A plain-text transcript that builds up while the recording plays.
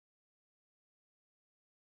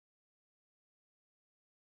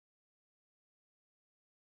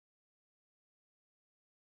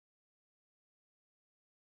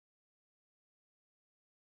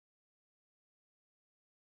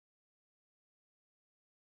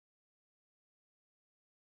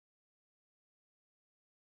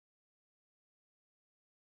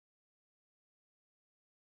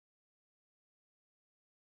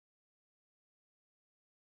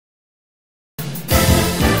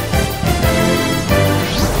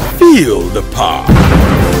Feel the power.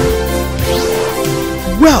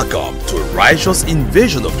 Welcome to Righteous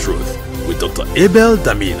Invasion of Truth with Dr. Abel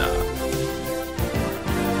Damina.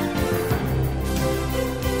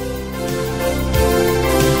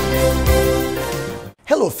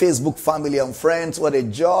 Hello Facebook family and friends, what a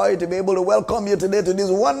joy to be able to welcome you today to this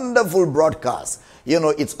wonderful broadcast. You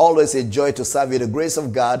know, it's always a joy to serve you the grace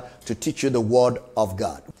of God, to teach you the word of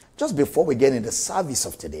God. Just before we get into the service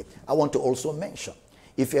of today, I want to also mention,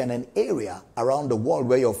 if you're in an area around the world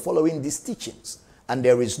where you're following these teachings and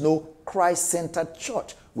there is no Christ-centered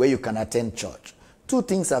church where you can attend church, two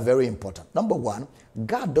things are very important. Number one,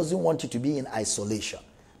 God doesn't want you to be in isolation.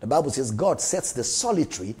 The Bible says God sets the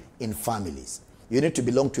solitary in families. You need to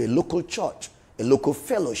belong to a local church, a local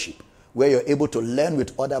fellowship, where you're able to learn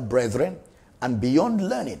with other brethren, and beyond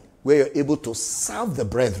learning, where you're able to serve the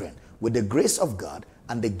brethren with the grace of God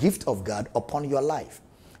and the gift of God upon your life.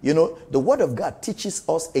 You know, the word of God teaches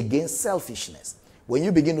us against selfishness. When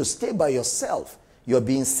you begin to stay by yourself, you're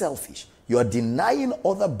being selfish. You are denying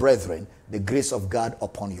other brethren the grace of God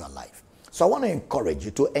upon your life. So I want to encourage you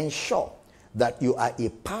to ensure that you are a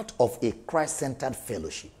part of a Christ-centered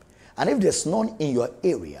fellowship. And if there's none in your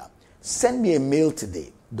area, send me a mail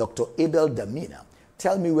today, Dr. Abel Damina.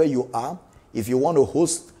 Tell me where you are. If you want to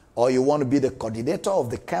host or you want to be the coordinator of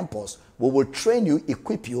the campus, we will train you,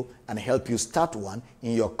 equip you, and help you start one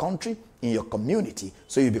in your country, in your community,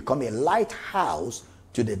 so you become a lighthouse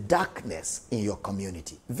to the darkness in your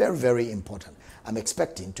community. Very, very important. I'm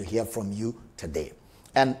expecting to hear from you today.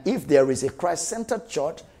 And if there is a Christ-centered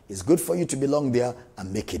church, it's good for you to belong there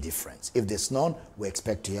and make a difference. If there's none, we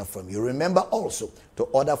expect to hear from you. Remember also to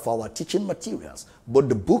order for our teaching materials, both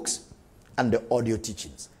the books and the audio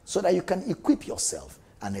teachings, so that you can equip yourself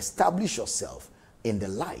and establish yourself in the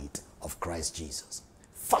light of Christ Jesus.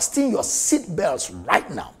 Fasten your seatbelts right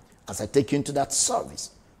now as I take you into that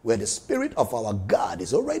service where the Spirit of our God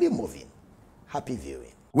is already moving. Happy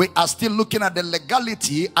viewing. We are still looking at the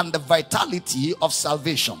legality and the vitality of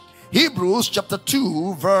salvation. Hebrews chapter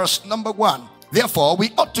 2 verse number 1. Therefore,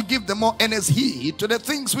 we ought to give the more earnest heed to the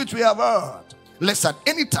things which we have heard, lest at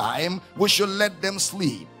any time we should let them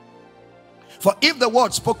sleep. For if the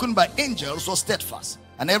word spoken by angels was steadfast,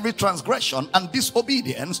 and every transgression and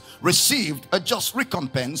disobedience received a just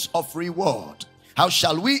recompense of reward, how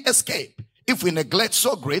shall we escape if we neglect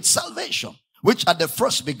so great salvation, which at the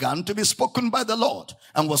first began to be spoken by the Lord,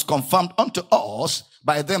 and was confirmed unto us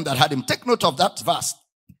by them that had him? Take note of that verse.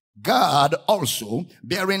 God also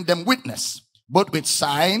bearing them witness, both with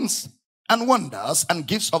signs and wonders and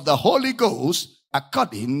gifts of the Holy Ghost,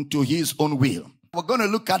 according to his own will. We're going to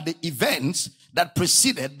look at the events that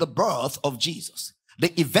preceded the birth of Jesus.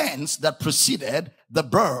 The events that preceded the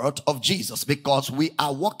birth of Jesus, because we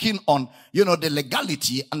are working on, the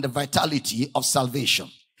legality and the vitality of salvation.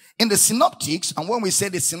 In the synoptics, and when we say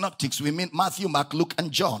the synoptics, we mean Matthew, Mark, Luke,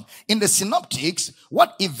 and John. In the synoptics,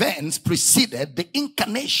 what events preceded the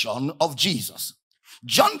incarnation of Jesus?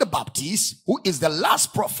 John the Baptist, who is the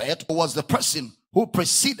last prophet, was the person who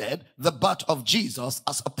preceded the birth of Jesus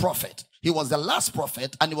as a prophet. He was the last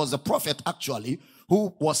prophet, and he was a prophet actually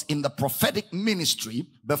who was in the prophetic ministry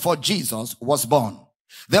before Jesus was born.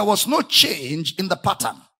 There was no change in the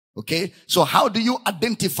pattern. Okay, so how do you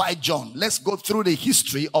identify John? Let's go through the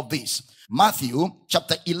history of this. Matthew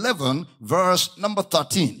chapter 11 verse number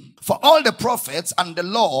 13. For all the prophets and the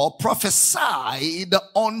law prophesied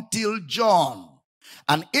until John.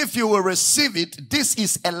 And if you will receive it, this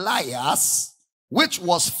is Elias, which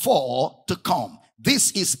was for to come.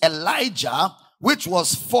 This is Elijah, which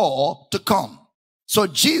was for to come. So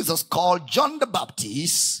Jesus called John the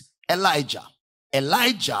Baptist Elijah.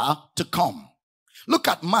 Elijah to come. Look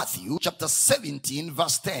at Matthew chapter 17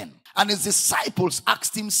 verse 10. And his disciples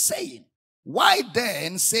asked him, saying, why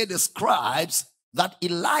then say the scribes that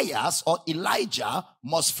Elias or Elijah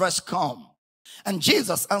must first come? And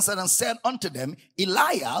Jesus answered and said unto them,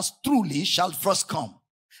 Elias truly shall first come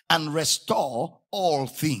and restore all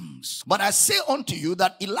things. But I say unto you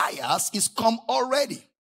that Elias is come already,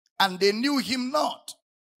 and they knew him not,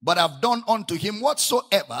 but have done unto him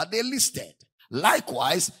whatsoever they listed.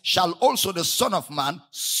 Likewise shall also the Son of Man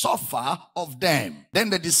suffer of them.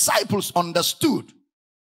 Then the disciples understood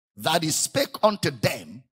that he spake unto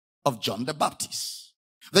them of John the Baptist.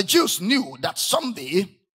 The Jews knew that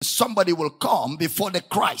someday somebody will come before the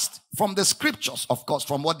Christ, from the scriptures, of course,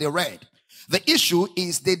 from what they read. The issue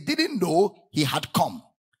is they didn't know he had come.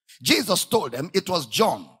 Jesus told them it was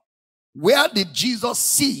John. Where did Jesus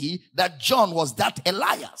see that John was that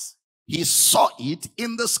Elias? He saw it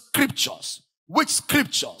in the scriptures. Which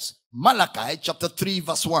scriptures? Malachi chapter 3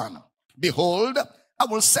 verse 1. Behold, I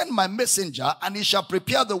will send my messenger, and he shall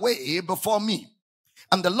prepare the way before me.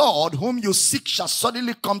 And the Lord whom you seek shall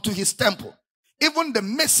suddenly come to his temple. Even the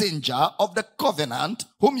messenger of the covenant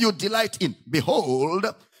whom you delight in. Behold,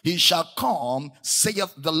 he shall come,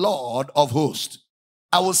 saith the Lord of hosts.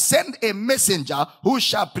 I will send a messenger who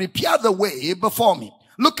shall prepare the way before me.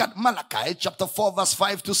 Look at Malachi chapter 4 verse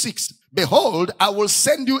 5 to 6. Behold, I will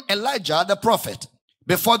send you Elijah the prophet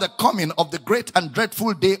before the coming of the great and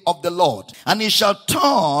dreadful day of the Lord. And he shall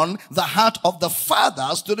turn the heart of the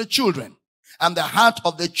fathers to the children, and the heart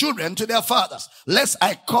of the children to their fathers, lest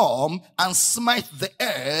I come and smite the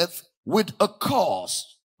earth with a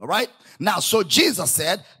curse. All right. Now, so Jesus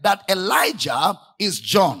said that Elijah is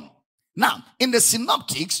John. Now, in the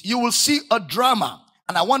synoptics, you will see a drama.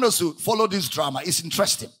 And I want us to follow this drama. It's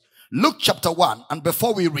interesting. Luke chapter 1. And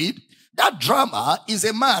before we read, that drama is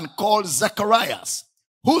a man called Zacharias,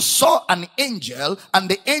 who saw an angel, and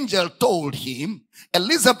the angel told him,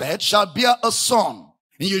 Elizabeth shall bear a son,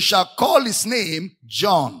 and you shall call his name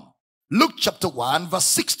John. Luke chapter 1 verse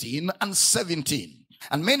 16 and 17.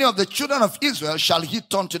 And many of the children of Israel shall he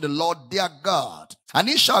turn to the Lord their God, and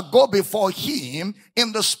he shall go before him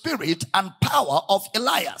in the spirit and power of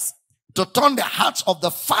Elias, to turn the hearts of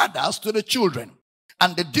the fathers to the children,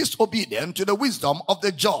 and the disobedient to the wisdom of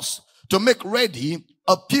the just, to make ready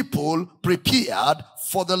a people prepared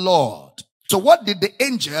for the Lord. So what did the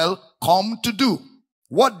angel come to do?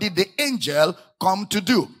 What did the angel come to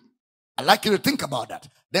do? I'd like you to think about that.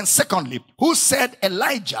 Then secondly, who said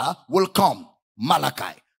Elijah will come?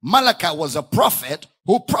 Malachi. Malachi was a prophet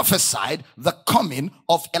who prophesied the coming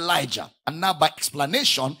of Elijah. And now by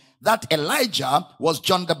explanation, that Elijah was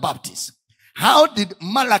John the Baptist. How did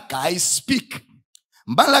Malachi speak?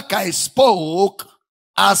 Malachi spoke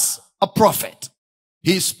as a prophet.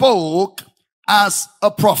 He spoke as a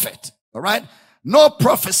prophet. All right. No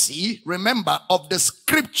prophecy, remember, of the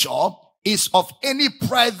scripture is of any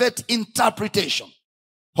private interpretation.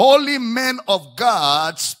 Holy men of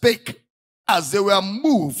God spake as they were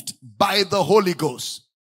moved by the Holy Ghost.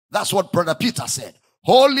 That's what Brother Peter said.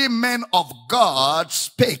 Holy men of God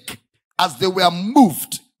spake as they were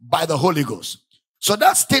moved by the Holy Ghost. So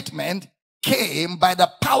that statement came by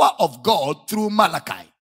the power of God through Malachi.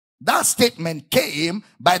 That statement came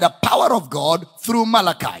by the power of God through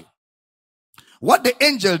Malachi. What the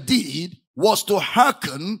angel did was to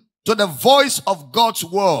hearken to the voice of God's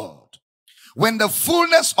word. When the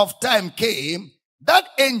fullness of time came, that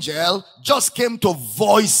angel just came to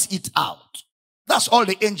voice it out. That's all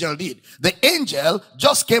the angel did. The angel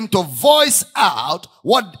just came to voice out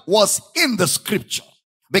what was in the scripture.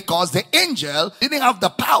 Because the angel didn't have the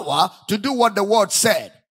power to do what the word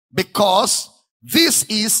said. Because this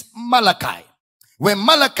is Malachi. When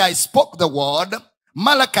Malachi spoke the word,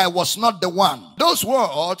 Malachi was not the one. Those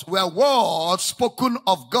words were words spoken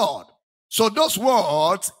of God. So those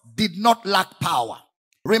words did not lack power.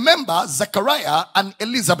 Remember Zechariah and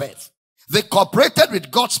Elizabeth. They cooperated with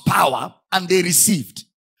God's power and they received.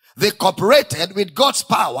 They cooperated with God's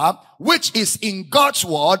power, which is in God's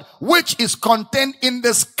word, which is contained in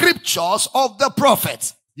the scriptures of the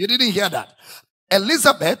prophets. You didn't hear that.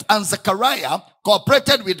 Elizabeth and Zechariah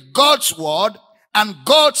cooperated with God's word and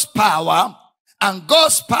God's power, and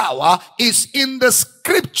God's power is in the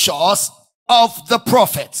scriptures of the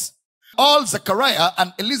prophets. All Zechariah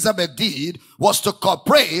and Elizabeth did was to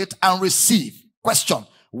cooperate and receive. Question: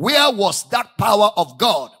 where was that power of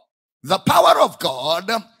God? The power of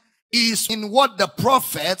God is in what the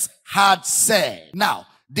prophets had said. Now,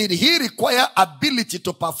 did he require ability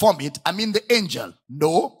to perform it? I mean the angel.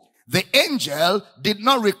 No. The angel did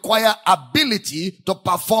not require ability to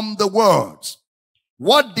perform the words.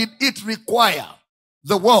 What did it require?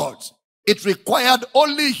 The words. It required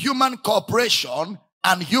only human cooperation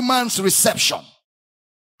and human's reception.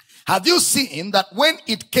 Have you seen that when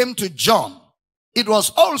it came to John, it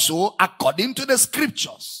was also according to the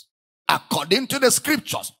scriptures? According to the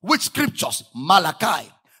scriptures. Which scriptures? Malachi.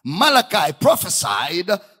 Malachi prophesied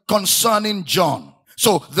concerning John.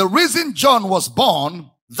 So the reason John was born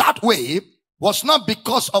that way was not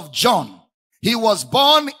because of John. He was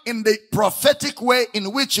born in the prophetic way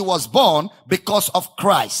in which he was born because of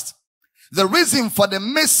Christ. The reason for the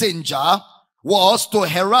messenger was to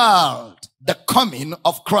herald the coming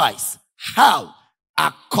of Christ. How?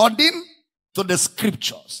 According to the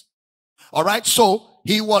scriptures. All right. So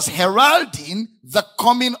he was heralding the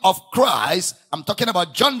coming of Christ. I'm talking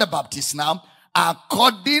about John the Baptist now,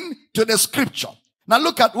 according to the scripture. Now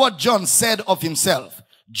look at what John said of himself.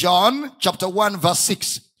 John chapter 1 verse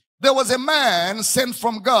 6. There was a man sent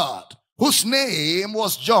from God whose name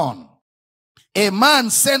was John. A man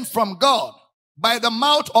sent from God. By the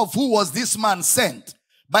mouth of who was this man sent?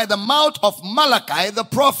 By the mouth of Malachi, the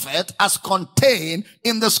prophet, as contained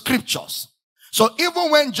in the scriptures. So even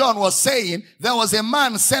when John was saying there was a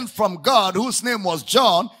man sent from God whose name was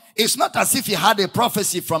John, it's not as if he had a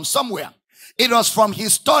prophecy from somewhere. It was from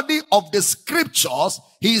his study of the scriptures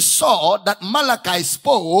he saw that Malachi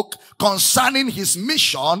spoke concerning his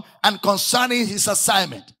mission and concerning his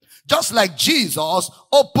assignment. Just like Jesus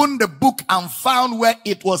opened the book and found where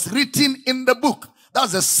it was written in the book.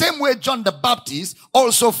 That's the same way John the Baptist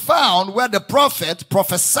also found where the prophet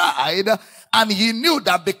prophesied, and he knew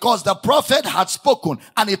that because the prophet had spoken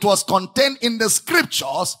and it was contained in the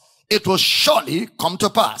scriptures, it will surely come to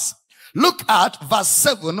pass. Look at verse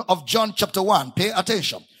 7 of John chapter 1. Pay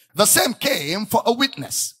attention. The same came for a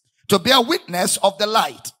witness, to bear witness of the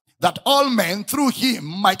light, that all men through him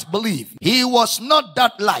might believe. He was not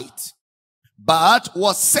that light, but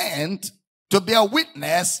was sent to bear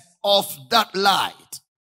witness of that light.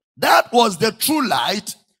 That was the true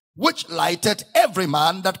light, which lighted every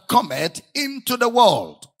man that cometh into the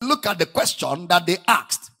world. Look at the question that they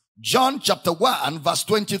asked. John chapter 1 verse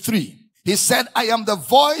 23. He said, I am the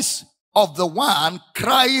voice of the one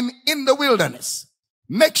crying in the wilderness,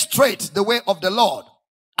 make straight the way of the Lord,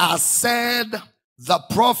 as said the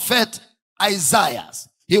prophet Isaiah.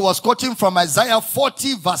 He was quoting from Isaiah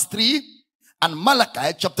 40 verse 3 and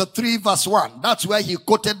Malachi chapter 3 verse 1. That's where he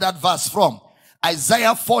quoted that verse from.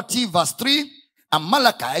 Isaiah 40 verse 3 and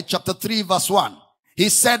Malachi chapter 3 verse 1. He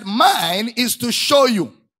said, mine is to show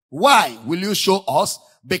you. Why will you show us?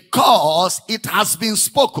 Because it has been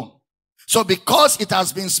spoken. So because it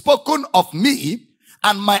has been spoken of me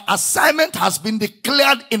and my assignment has been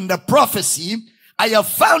declared in the prophecy, I have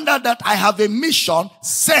found out that I have a mission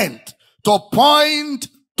sent to point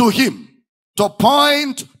to him, to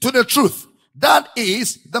point to the truth. That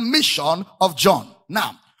is the mission of John.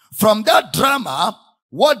 Now, from that drama,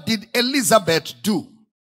 what did Elizabeth do?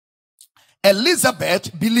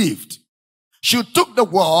 Elizabeth believed. She took the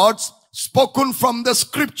words spoken from the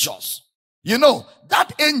scriptures. You know,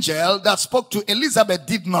 that angel that spoke to Elizabeth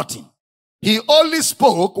did nothing. He only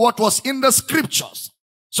spoke what was in the scriptures.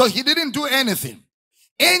 So he didn't do anything.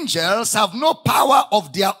 Angels have no power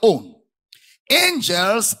of their own.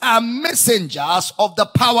 Angels are messengers of the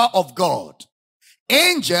power of God.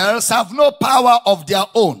 Angels have no power of their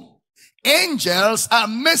own. Angels are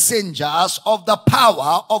messengers of the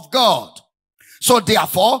power of God. So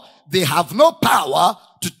therefore, they have no power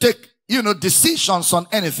to take, decisions on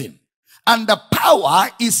anything. And the power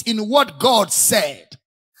is in what God said.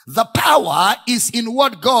 The power is in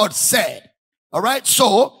what God said. All right.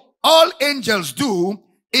 So all angels do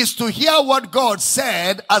is to hear what God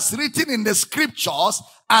said as written in the scriptures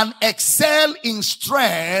and excel in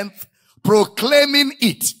strength, proclaiming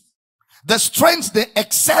it. The strength they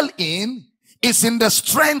excel in is in the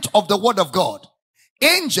strength of the word of God.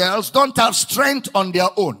 Angels don't have strength on their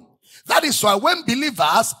own. That is why when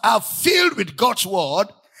believers are filled with God's word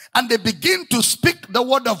and they begin to speak the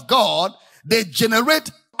word of God, they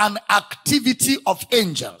generate an activity of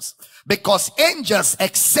angels. Because angels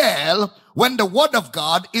excel when the word of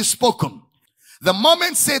God is spoken. The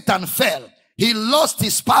moment Satan fell, he lost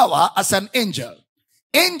his power as an angel.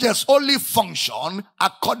 Angels only function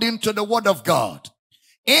according to the word of God.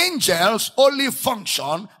 Angels only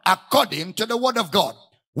function according to the word of God.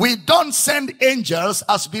 We don't send angels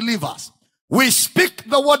as believers. We speak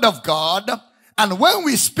the word of God, and when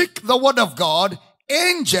we speak the word of God,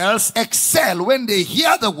 angels excel when they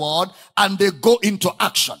hear the word and they go into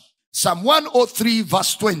action. Psalm 103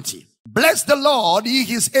 verse 20. Bless the Lord, ye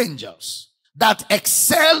his angels, that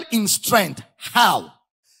excel in strength. How?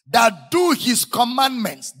 That do his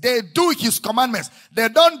commandments. They do his commandments. They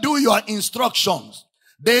don't do your instructions.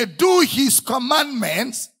 They do his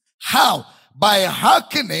commandments. How? By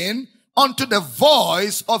hearkening unto the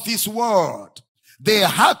voice of his word. They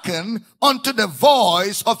hearken unto the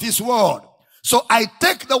voice of his word. So I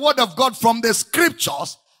take the word of God from the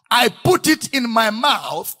scriptures, I put it in my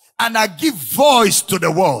mouth, and I give voice to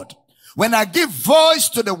the word. When I give voice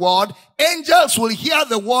to the word, angels will hear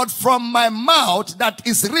the word from my mouth that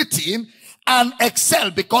is written and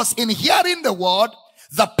excel, because in hearing the word,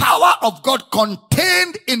 the power of God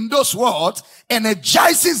contained in those words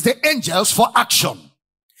energizes the angels for action.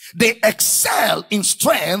 They excel in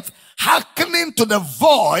strength, hearkening to the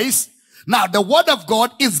voice. Now, the word of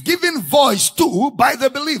God is given voice to by the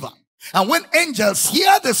believer. And when angels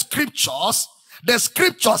hear the scriptures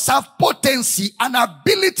have potency and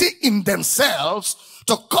ability in themselves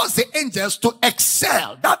to cause the angels to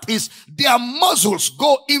excel. That is, their muscles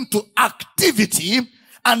go into activity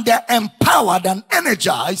and they're empowered and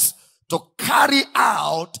energized to carry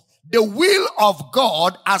out the will of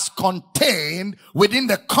God as contained within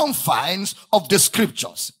the confines of the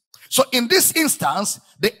scriptures. So in this instance,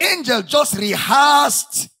 the angel just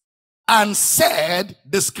rehearsed and said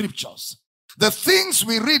the scriptures. The things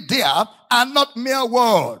we read there are not mere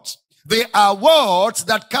words. They are words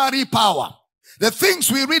that carry power. The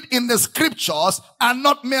things we read in the scriptures are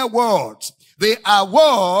not mere words. They are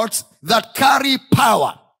words that carry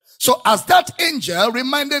power. So as that angel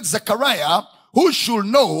reminded Zechariah, who should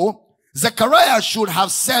know, Zechariah should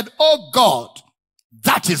have said, "Oh God,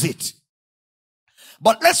 that is it."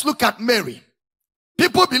 But let's look at Mary.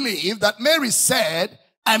 People believe that Mary said,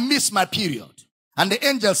 "I missed my period." And the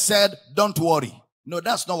angel said, "Don't worry." No,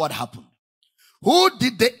 that's not what happened. Who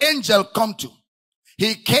did the angel come to?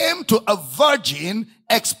 He came to a virgin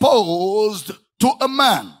exposed to a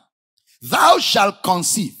man. Thou shalt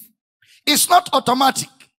conceive. It's not automatic.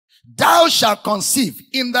 Thou shalt conceive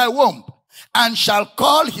in thy womb and shall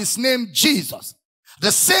call his name Jesus.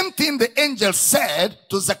 The same thing the angel said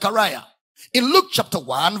to Zechariah. In Luke chapter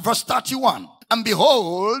 1 verse 31. And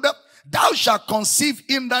behold, thou shalt conceive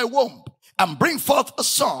in thy womb and bring forth a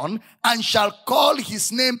son and shall call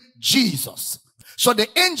his name Jesus. So the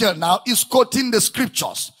angel now is quoting the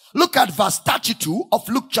scriptures. Look at verse 32 of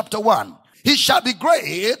Luke chapter 1. He shall be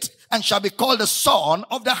great and shall be called the Son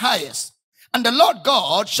of the Highest. And the Lord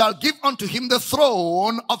God shall give unto him the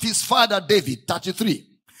throne of his father David. 33.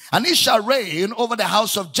 And he shall reign over the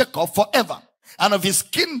house of Jacob forever. And of his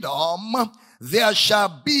kingdom there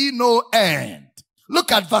shall be no end.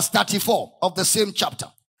 Look at verse 34 of the same chapter.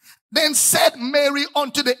 Then said Mary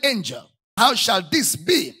unto the angel, How shall this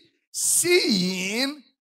be, seeing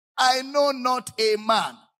I know not a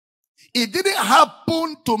man? It didn't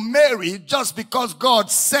happen to Mary just because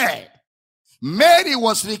God said. Mary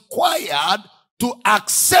was required to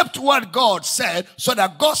accept what God said so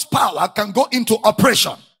that God's power can go into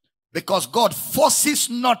operation. Because God forces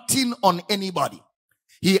nothing on anybody.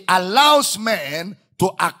 He allows men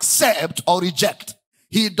to accept or reject.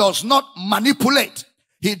 He does not manipulate.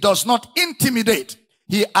 He does not intimidate.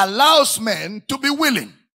 He allows men to be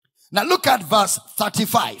willing. Now look at verse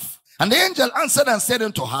 35. And the angel answered and said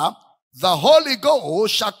unto her, The Holy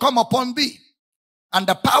Ghost shall come upon thee, and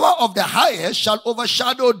the power of the highest shall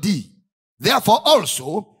overshadow thee. Therefore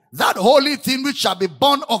also, that holy thing which shall be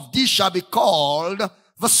born of thee shall be called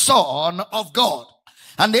the Son of God.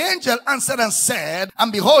 And the angel answered and said,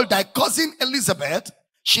 And behold, thy cousin Elizabeth,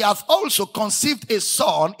 she hath also conceived a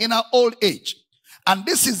son in her old age. And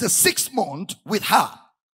this is the 6th month with her,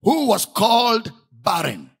 who was called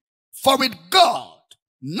barren. For with God,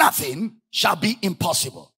 nothing shall be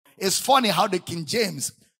impossible. It's funny how the King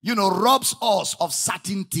James, robs us of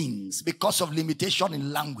certain things because of limitation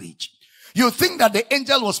in language. You think that the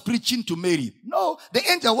angel was preaching to Mary. No, the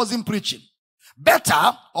angel wasn't preaching.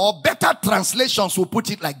 Better translations will put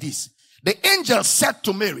it like this. The angel said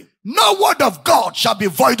to Mary, No word of God shall be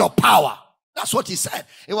void of power. That's what he said.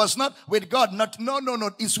 It was not with God, no,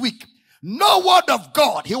 it's weak. No word of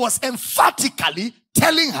God. He was emphatically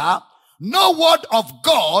telling her, no word of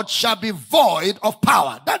God shall be void of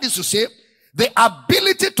power. That is to say, the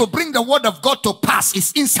ability to bring the word of God to pass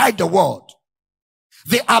is inside the word.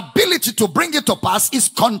 The ability to bring it to pass is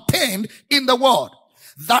contained in the word.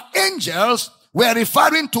 That angels were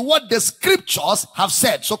referring to what the scriptures have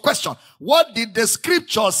said. So question, what did the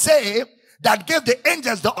scriptures say that gave the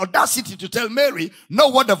angels the audacity to tell Mary,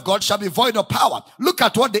 no word of God shall be void of power? Look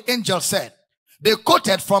at what the angel said. They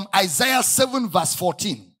quoted from Isaiah 7 verse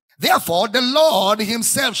 14. Therefore, the Lord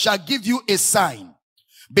himself shall give you a sign.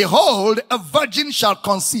 Behold, a virgin shall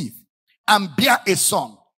conceive and bear a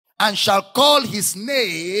son, and shall call his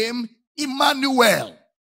name Emmanuel.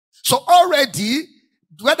 So already,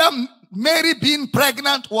 whether Mary being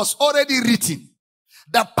pregnant was already written.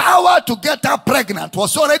 The power to get her pregnant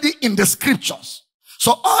was already in the scriptures.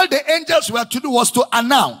 So all the angels were to do was to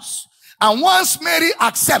announce. And once Mary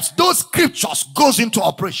accepts, those scriptures goes into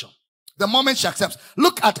operation. The moment she accepts.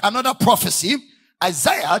 Look at another prophecy.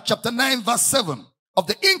 Isaiah chapter 9 verse 7. Of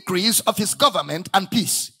the increase of his government and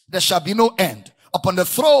peace, there shall be no end. Upon the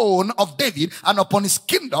throne of David and upon his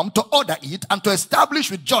kingdom, to order it and to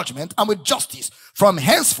establish with judgment and with justice from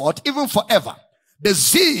henceforth even forever. The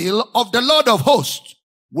zeal of the Lord of hosts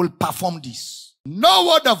will perform this. No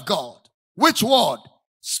word of God. Which word?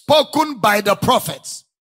 Spoken by the prophets.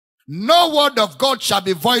 No word of God shall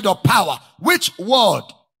be void of power. Which word?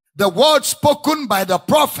 The word spoken by the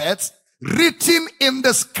prophets, written in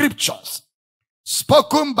the scriptures.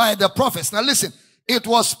 Spoken by the prophets. Now listen, it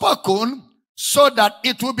was spoken so that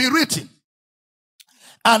it will be written.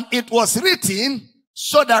 And it was written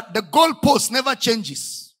so that the goalpost never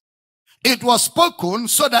changes. It was spoken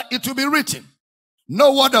so that it will be written.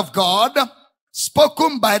 No word of God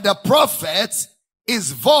spoken by the prophets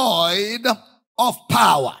is void of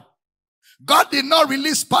power. God did not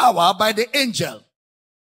release power by the angel.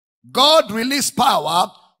 God released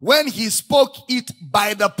power when he spoke it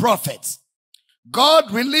by the prophets.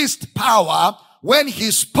 God released power when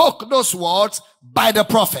he spoke those words by the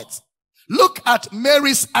prophets. Look at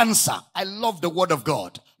Mary's answer. I love the word of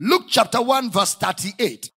God. Luke chapter 1 verse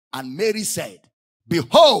 38. And Mary said,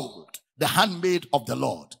 behold, the handmaid of the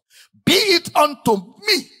Lord. Be it unto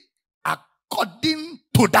me according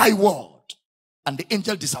to thy word. And the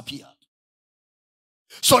angel disappeared.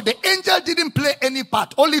 So the angel didn't play any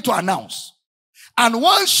part, only to announce. And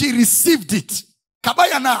once she received it,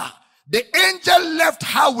 Kabayana, the angel left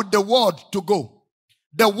her with the word to go.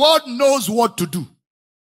 The word knows what to do.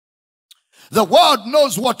 The word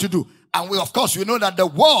knows what to do. And we, of course, we know that the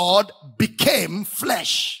word became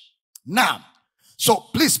flesh. Now, so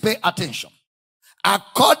please pay attention.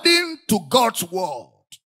 According to God's word,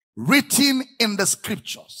 written in the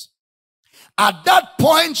scriptures, at that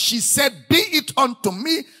point she said, be it unto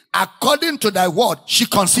me according to thy word. She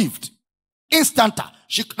conceived. Instanta.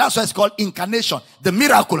 That's why it's called incarnation. The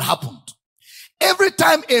miracle happened. Every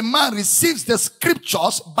time a man receives the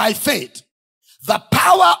scriptures by faith, the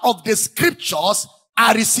power of the scriptures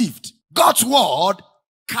are received. God's word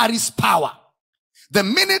carries power. The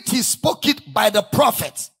minute he spoke it by the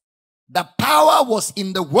prophets, the power was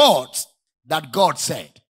in the words that God said.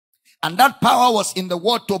 And that power was in the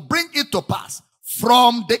word to bring it to pass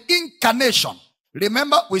from the incarnation.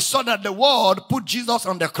 Remember, we saw that the word put Jesus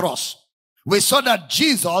on the cross. We saw that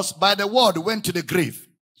Jesus, by the word, went to the grave.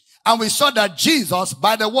 And we saw that Jesus,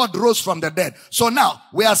 by the word, rose from the dead. So now,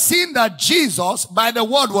 we are seeing that Jesus, by the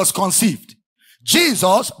word, was conceived.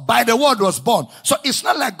 Jesus, by the word, was born. So it's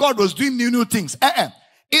not like God was doing new things.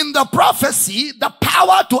 In the prophecy, the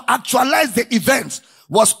power to actualize the events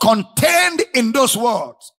was contained in those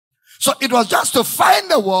words. So it was just to find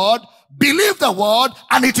the word, believe the word,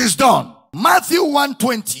 and it is done. Matthew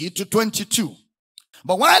 1:20 to 22.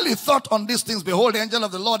 But while he thought on these things, behold, the angel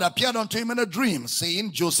of the Lord appeared unto him in a dream,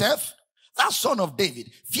 saying, Joseph, thou son of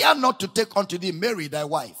David, fear not to take unto thee Mary thy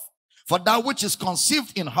wife, for that which is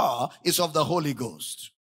conceived in her is of the Holy Ghost.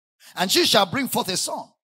 And she shall bring forth a son,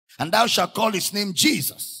 and thou shalt call his name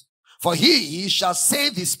Jesus, for he shall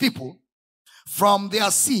save his people from their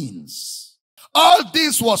sins. All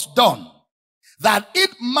this was done, that it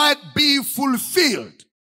might be fulfilled,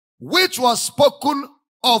 which was spoken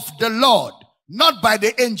of the Lord, not by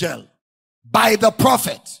the angel, by the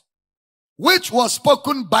prophet, which was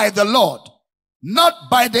spoken by the Lord, not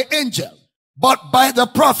by the angel, but by the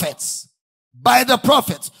prophets, by the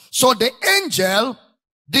prophets. So the angel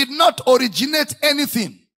did not originate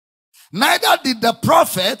anything. Neither did the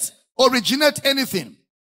prophet originate anything.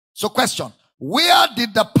 So question, where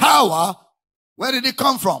did the power, where did it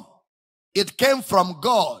come from? It came from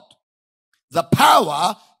God. The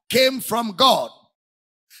power came from God.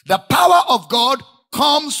 The power of God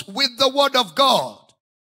comes with the word of God.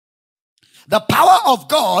 The power of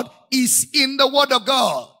God is in the word of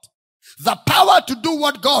God. The power to do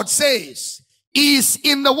what God says is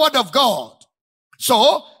in the word of God.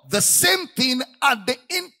 So, the same thing at the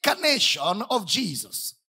incarnation of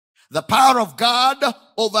Jesus. The power of God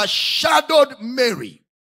overshadowed Mary,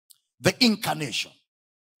 the incarnation.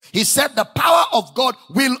 He said the power of God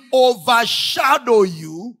will overshadow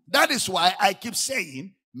you. That is why I keep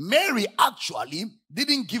saying Mary actually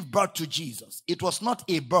didn't give birth to Jesus. It was not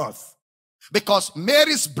a birth. Because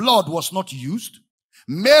Mary's blood was not used.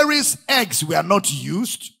 Mary's eggs were not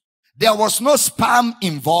used. There was no sperm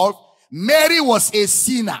involved. Mary was a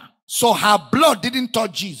sinner. So her blood didn't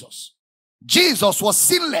touch Jesus. Jesus was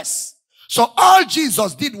sinless. So all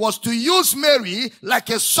Jesus did was to use Mary like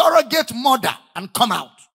a surrogate mother and come out.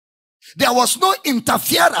 There was no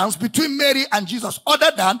interference between Mary and Jesus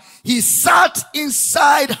other than he sat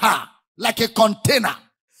inside her like a container.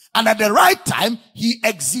 And at the right time, he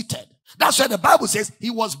exited. That's why the Bible says he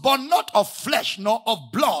was born not of flesh nor of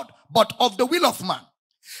blood, but of the will of man.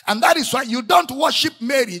 And that is why you don't worship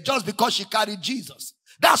Mary just because she carried Jesus.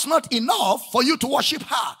 That's not enough for you to worship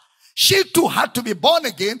her. She too had to be born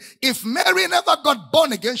again. If Mary never got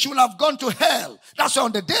born again, she would have gone to hell. That's why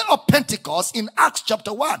on the day of Pentecost in Acts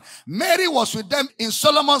chapter 1, Mary was with them in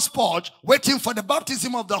Solomon's porch waiting for the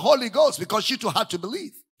baptism of the Holy Ghost because she too had to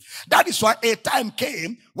believe. That is why a time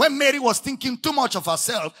came when Mary was thinking too much of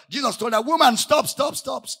herself. Jesus told her, woman, stop.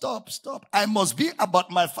 I must be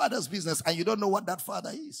about my Father's business, and you don't know what that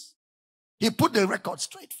Father is. He put the record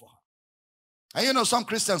straight for her. And some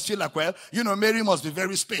Christians feel like, well, Mary must be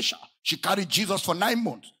very special. She carried Jesus for 9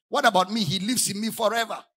 months. What about me? He lives in me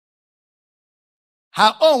forever.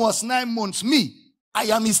 Her own was 9 months. Me, I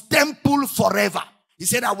am his temple forever. He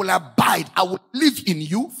said, I will abide. I will live in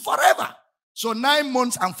you forever. So 9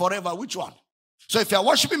 months and forever, which one? So if you're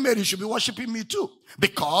worshiping Mary, you should be worshiping me too.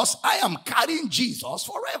 Because I am carrying Jesus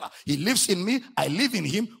forever. He lives in me. I live in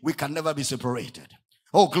him. We can never be separated.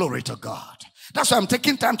 Oh, glory to God. That's why I'm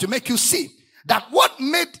taking time to make you see that what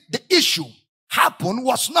made the issue happen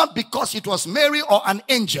was not because it was Mary or an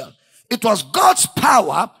angel. It was God's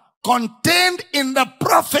power contained in the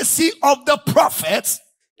prophecy of the prophets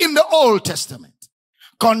in the Old Testament.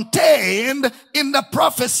 Contained in the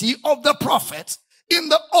prophecy of the prophets in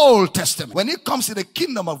the Old Testament. When it comes to the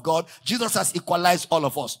kingdom of God, Jesus has equalized all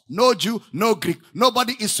of us. No Jew, no Greek.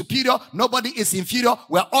 Nobody is superior. Nobody is inferior.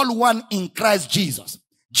 We're all one in Christ Jesus.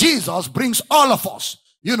 Jesus brings all of us.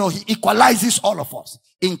 You know, he equalizes all of us.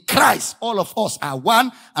 In Christ, all of us are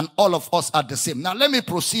one and all of us are the same. Now, let me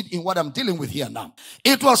proceed in what I'm dealing with here now.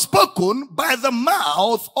 It was spoken by the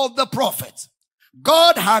mouth of the prophets.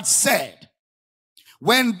 God had said,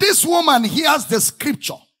 when this woman hears the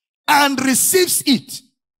scripture and receives it,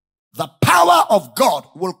 the power of God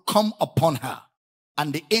will come upon her.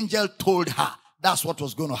 And the angel told her that's what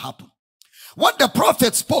was going to happen. What the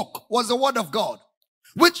prophet spoke was the word of God,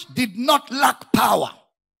 which did not lack power.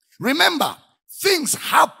 Remember, things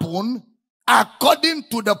happen according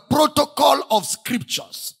to the protocol of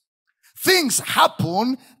scriptures. Things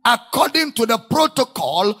happen according to the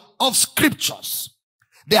protocol of scriptures.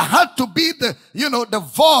 There had to be the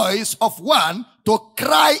voice of one to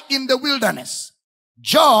cry in the wilderness.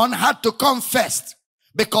 John had to come first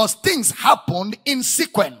because things happened in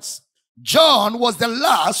sequence. John was the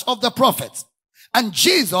last of the prophets, and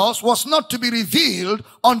Jesus was not to be revealed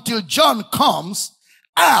until John comes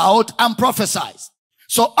out and prophesies.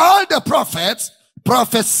 So all the prophets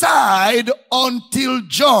prophesied until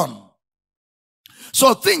John.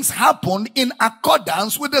 So things happened in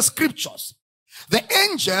accordance with the scriptures. The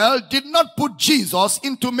angel did not put Jesus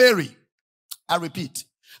into Mary. I repeat,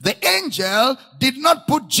 the angel did not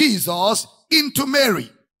put Jesus into Mary.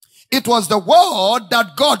 It was the word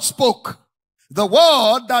that God spoke. The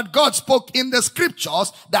word that God spoke in the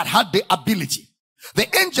scriptures that had the ability. The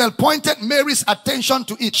angel pointed Mary's attention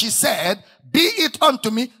to it. She said, be it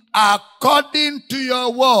unto me according to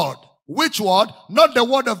your word. Which word? Not the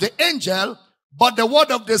word of the angel, but the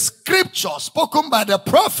word of the scripture spoken by the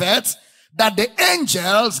prophets that the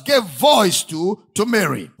angels gave voice to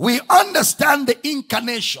Mary. We understand the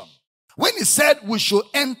incarnation. When he said we should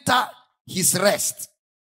enter his rest,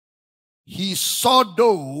 he saw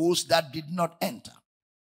those that did not enter.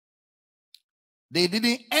 They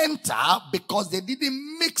didn't enter because they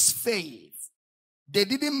didn't mix faith. They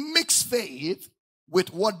didn't mix faith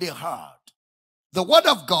with what they heard. The word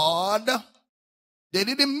of God, they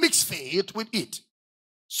didn't mix faith with it.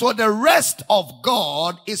 So the rest of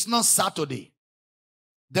God is not Saturday.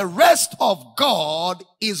 The rest of God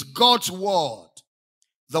is God's word.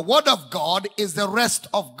 The word of God is the rest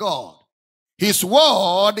of God. His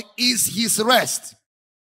word is his rest.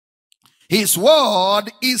 His word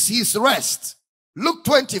is his rest. Luke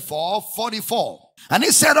 24:44. And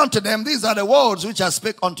he said unto them, these are the words which I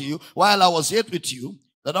spake unto you while I was yet with you,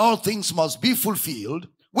 that all things must be fulfilled,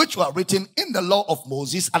 which were written in the law of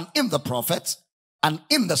Moses and in the prophets and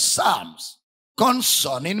in the Psalms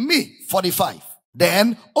concerning me. 45.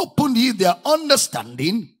 Then opened ye their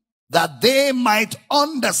understanding, that they might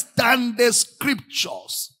understand the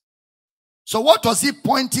scriptures. So what was he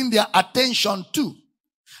pointing their attention to?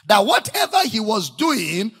 That whatever he was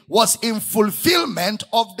doing was in fulfillment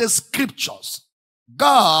of the scriptures.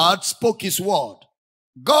 God spoke his word.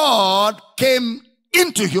 God came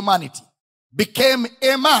into humanity, became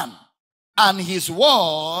a man, and his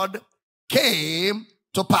word came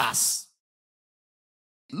to pass.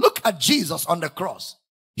 Look at Jesus on the cross.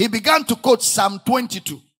 He began to quote Psalm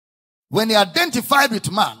 22. When he identified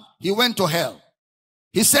with man, he went to hell.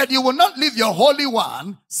 He said, you will not leave your Holy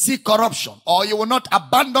One see corruption, or you will not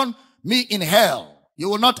abandon me in hell. You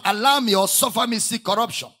will not allow me or suffer me see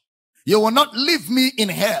corruption. You will not leave me in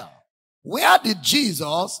hell. Where did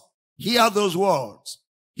Jesus hear those words?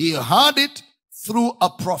 He heard it through a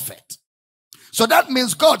prophet. So that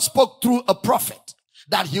means God spoke through a prophet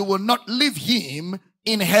that he will not leave him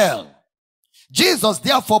in hell. Jesus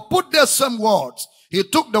therefore put the same words. He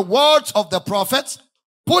took the words of the prophets,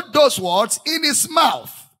 put those words in his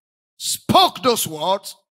mouth, spoke those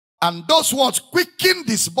words, and those words quickened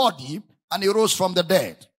his body, and he rose from the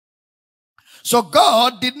dead. So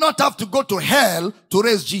God did not have to go to hell to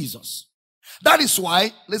raise Jesus. That is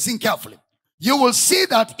why, listen carefully, you will see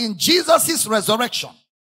that in Jesus' resurrection,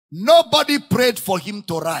 nobody prayed for him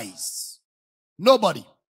to rise. Nobody.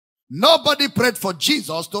 Nobody prayed for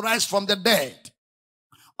Jesus to rise from the dead.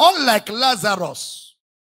 Unlike Lazarus,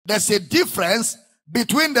 there's a difference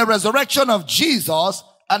between the resurrection of Jesus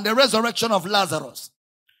and the resurrection of Lazarus.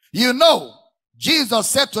 You know, Jesus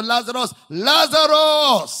said to Lazarus,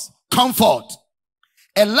 Lazarus, come forth.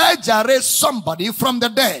 Elijah raised somebody from the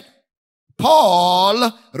dead.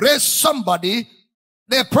 Paul raised somebody.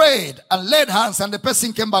 They prayed and laid hands and the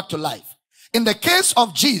person came back to life. In the case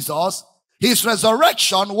of Jesus, his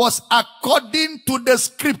resurrection was according to the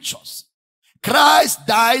scriptures. Christ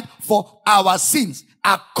died for our sins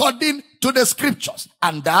according to the scriptures,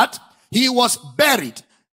 and that he was buried,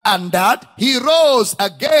 and that he rose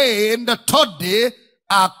again the third day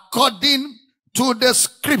according to the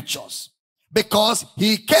scriptures, because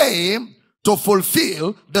he came to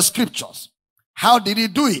fulfill the scriptures. How did he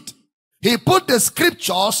do it? He put the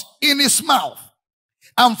scriptures in his mouth,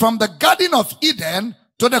 and from the Garden of Eden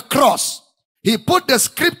to the cross, he put the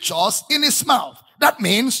scriptures in his mouth. That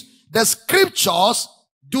means the scriptures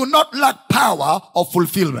do not lack power of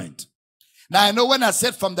fulfillment. Now, I know when I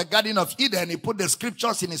said from the Garden of Eden, he put the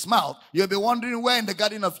scriptures in his mouth, you'll be wondering where in the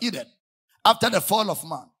Garden of Eden. After the fall of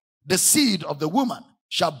man, the seed of the woman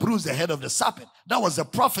shall bruise the head of the serpent. That was the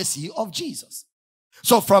prophecy of Jesus.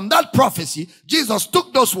 So from that prophecy, Jesus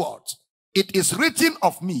took those words. It is written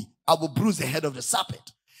of me, I will bruise the head of the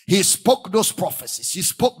serpent. He spoke those prophecies. He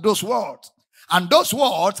spoke those words. And those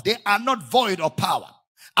words, they are not void of power.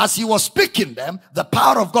 As he was speaking them, the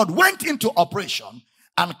power of God went into operation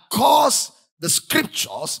and caused the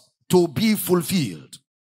scriptures to be fulfilled.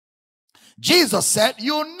 Jesus said,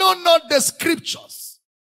 you know not the scriptures,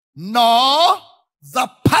 nor the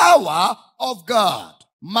power of God.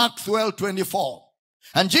 Mark 12:24.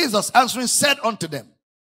 And Jesus answering said unto them,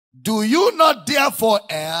 do you not therefore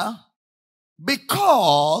err,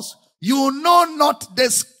 because you know not the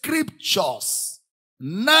scriptures,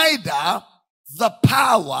 neither the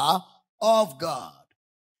power of God.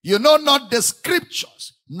 You know not the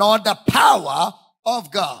scriptures, nor the power of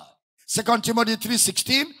God. 2 Timothy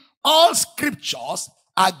 3:16, all scriptures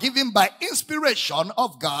are given by inspiration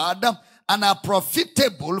of God and are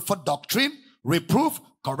profitable for doctrine, reproof,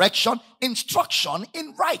 correction, instruction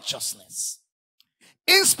in righteousness.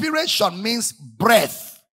 Inspiration means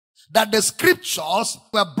breath, that the scriptures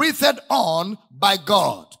were breathed on by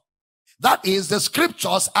God. That is, the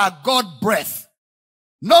scriptures are God breath.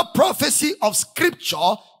 No prophecy of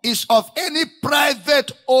scripture is of any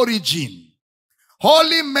private origin.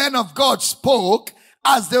 Holy men of God spoke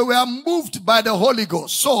as they were moved by the Holy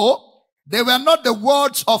Ghost. So, they were not the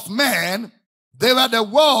words of men, they were the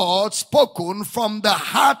words spoken from the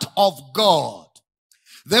heart of God.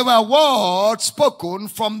 They were words spoken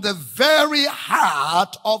from the very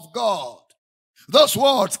heart of God. Those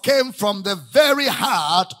words came from the very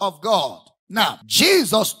heart of God. Now,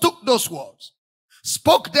 Jesus took those words,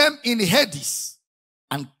 spoke them in Hades,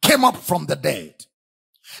 and came up from the dead.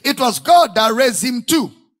 It was God that raised him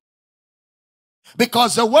too,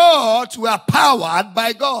 because the words were powered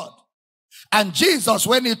by God. And Jesus,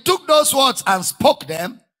 when he took those words and spoke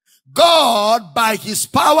them, God, by his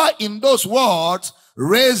power in those words,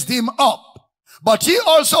 raised him up. But he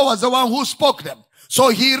also was the one who spoke them. So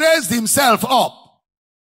he raised himself up.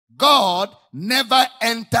 God never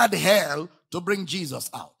entered hell to bring Jesus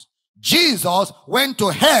out. Jesus went to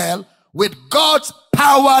hell with God's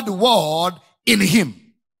powered word in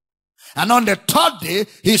him. And on the third day,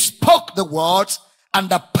 he spoke the words, and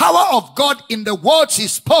the power of God in the words he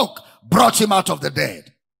spoke brought him out of the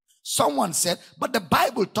dead. Someone said, but the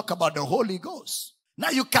Bible talk about the Holy Ghost. Now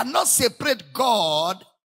you cannot separate God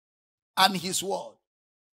and his word.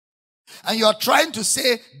 And you are trying to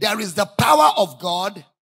say there is the power of God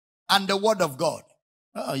and the word of God.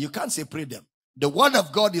 You can't separate them. The word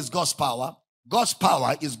of God is God's power. God's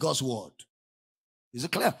power is God's word. Is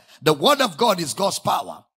it clear? The word of God is God's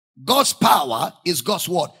power. God's power is God's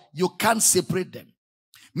word. You can't separate them.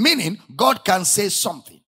 Meaning, God can say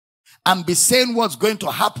something and be saying what's going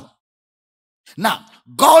to happen. Now,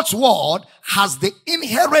 God's word has the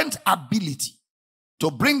inherent ability to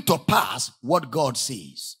bring to pass what God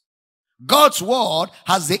says. God's word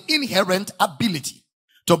has the inherent ability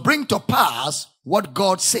to bring to pass what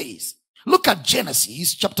God says. Look at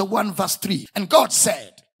Genesis chapter 1 verse 3. And God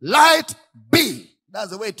said, light be.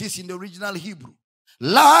 That's the way it is in the original Hebrew.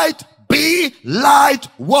 Light be, light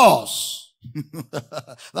was.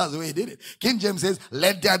 That's the way he did it. King James says,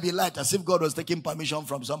 let there be light, as if God was taking permission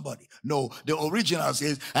from somebody. No, the original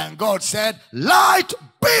says, and God said, light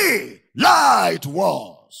be, light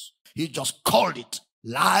was. He just called it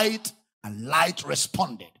light, and light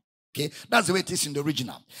responded. Okay, that's the way it is in the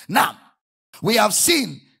original. Now, we have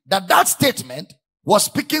seen that that statement was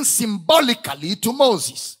speaking symbolically to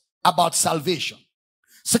Moses about salvation.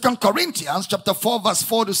 2 Corinthians chapter 4 verse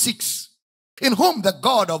 4 to 6. In whom the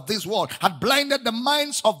God of this world had blinded the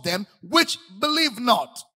minds of them which believe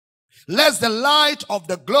not, lest the light of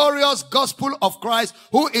the glorious gospel of Christ,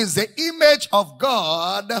 who is the image of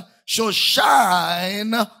God, should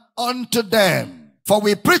shine unto them. For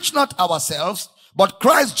we preach not ourselves, but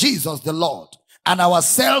Christ Jesus the Lord, and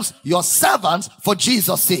ourselves your servants for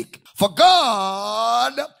Jesus' sake. For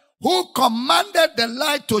God, who commanded the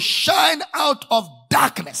light to shine out of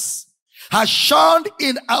darkness, has shone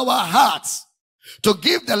in our hearts to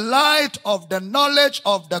give the light of the knowledge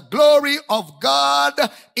of the glory of God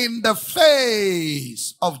in the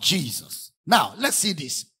face of Jesus. Now, let's see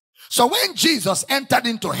this. So when Jesus entered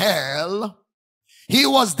into hell, he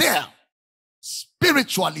was there,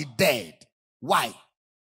 spiritually dead. Why?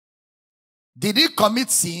 Did he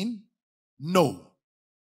commit sin? No.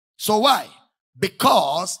 So why?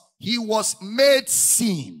 Because he was made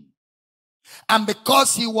sin. And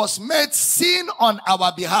because he was made sin on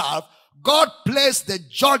our behalf, God placed the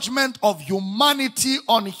judgment of humanity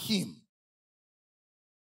on him.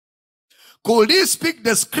 Could he speak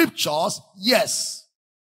the scriptures? Yes.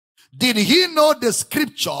 Did he know the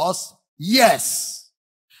scriptures? Yes.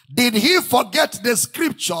 Did he forget the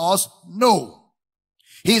scriptures? No.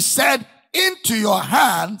 He said, into your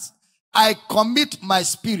hands I commit my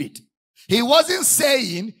spirit. He wasn't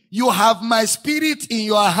saying, you have my spirit in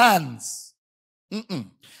your hands.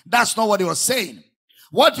 That's not what he was saying.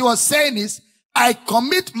 What he was saying is, I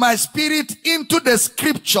commit my spirit into the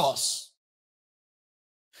scriptures.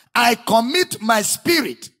 I commit my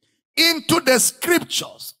spirit into the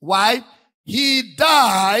scriptures. Why? He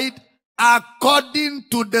died according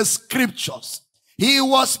to the scriptures. He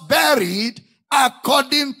was buried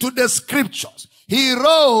according to the scriptures. He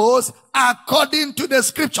rose according to the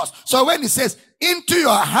scriptures. So when he says, into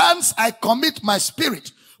your hands I commit my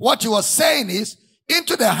spirit, what he was saying is,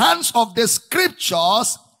 into the hands of the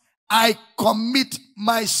scriptures I commit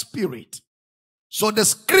my spirit. So the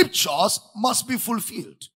scriptures must be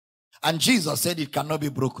fulfilled. And Jesus said it cannot be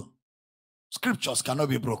broken. Scriptures cannot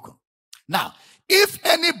be broken. Now, if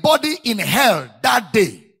anybody in hell that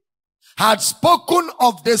day had spoken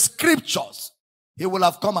of the scriptures, he will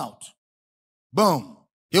have come out. Boom.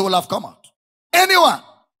 He will have come out. Anyone.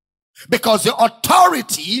 Because the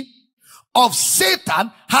authority of Satan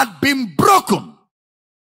had been broken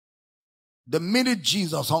the minute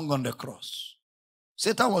Jesus hung on the cross.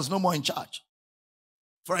 Satan was no more in charge.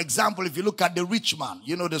 For example, if you look at the rich man,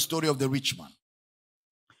 you know the story of the rich man.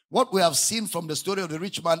 What we have seen from the story of the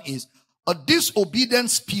rich man is a disobedient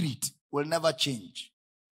spirit will never change.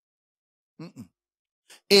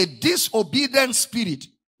 A disobedient spirit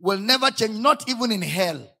will never change, not even in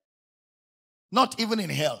hell. Not even in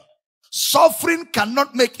hell. Suffering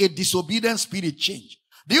cannot make a disobedient spirit change.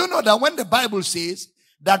 Do you know that when the Bible says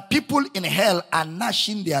that people in hell are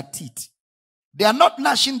gnashing their teeth, they are not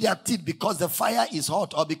gnashing their teeth because the fire is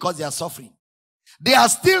hot or because they are suffering. They are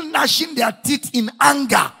still gnashing their teeth in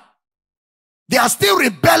anger. They are still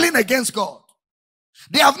rebelling against God.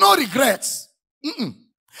 They have no regrets.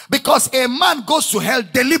 Because a man goes to hell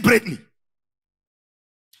deliberately.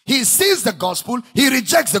 He sees the gospel, he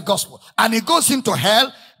rejects the gospel, and he goes into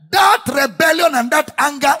hell. That rebellion and that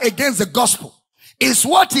anger against the gospel is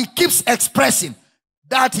what he keeps expressing.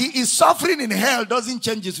 That he is suffering in hell doesn't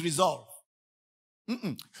change his resolve.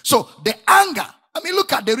 So the anger,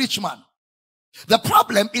 look at the rich man. The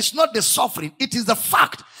problem is not the suffering. It is the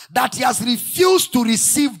fact that he has refused to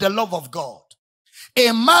receive the love of God.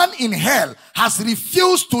 A man in hell has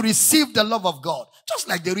refused to receive the love of God. Just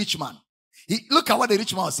like the rich man. Look at what the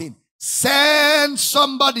rich man was saying. Send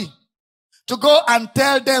somebody to go and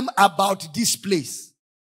tell them about this place.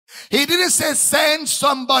 He didn't say send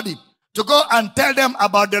somebody to go and tell them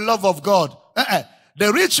about the love of God.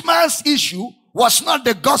 The rich man's issue was not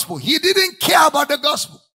the gospel. He didn't care about the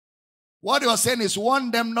gospel. What he was saying is,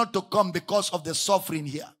 want them not to come because of the suffering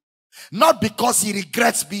here. Not because he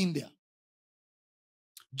regrets being there.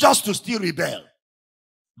 Just to still rebel.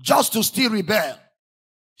 Just to still rebel.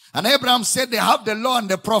 And Abraham said they have the law and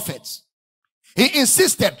the prophets. He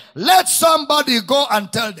insisted, let somebody go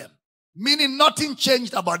and tell them. Meaning nothing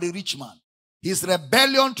changed about the rich man. His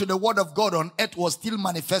rebellion to the word of God on earth was still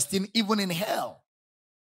manifesting even in hell.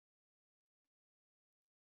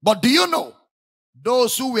 But do you know,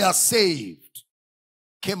 those who were saved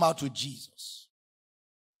came out to Jesus.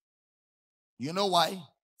 You know why?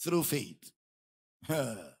 Through faith.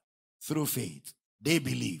 Through faith. They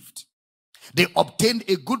believed. They obtained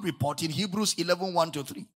a good report in Hebrews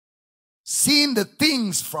 11:1-3. seeing the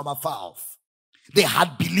things from afar off. They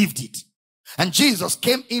had believed it. And Jesus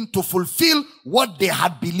came in to fulfill what they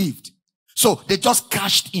had believed. So they just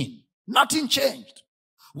cashed in. Nothing changed.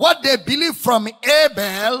 What they believed from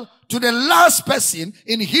Abel to the last person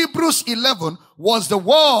in Hebrews 11 was the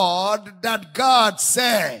word that God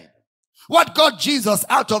said. What got Jesus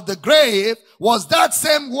out of the grave was that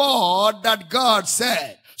same word that God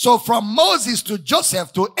said. So from Moses to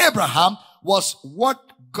Joseph to Abraham was what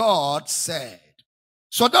God said.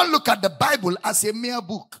 So don't look at the Bible as a mere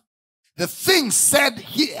book. The things said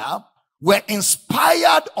here were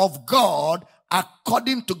inspired of God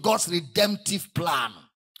according to God's redemptive plan.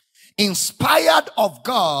 Inspired of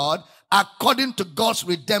God according to God's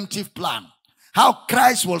redemptive plan. How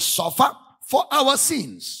Christ will suffer for our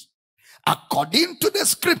sins. According to the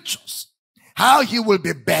scriptures. How he will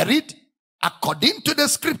be buried according to the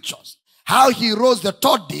scriptures. How he rose the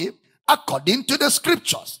third day according to the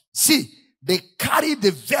scriptures. See, they carry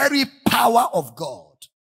the very power of God.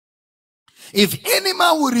 If any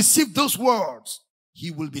man will receive those words,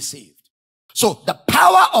 he will be saved. So the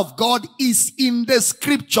power of God is in the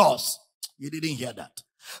scriptures. You didn't hear that.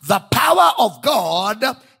 The power of God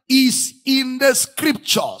is in the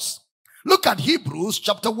scriptures. Look at Hebrews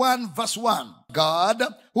chapter 1 verse 1. God,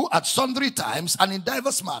 who at sundry times and in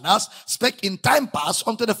diverse manners spake in time past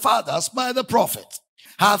unto the fathers by the prophets,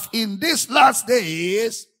 hath in these last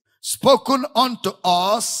days spoken unto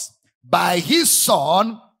us by his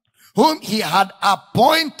Son, whom he had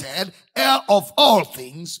appointed heir of all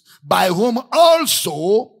things, by whom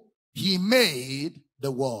also he made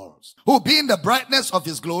the worlds, who being the brightness of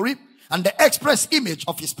his glory and the express image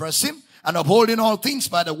of his person, and upholding all things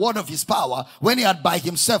by the word of his power, when he had by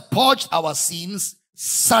himself purged our sins,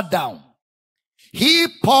 sat down. He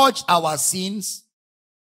purged our sins.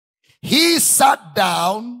 He sat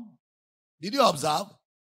down. Did you observe?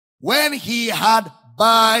 When he had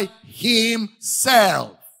by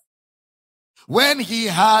himself. When he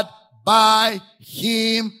had by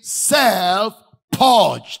himself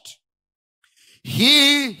purged.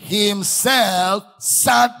 He himself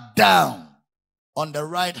sat down on the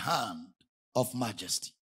right hand of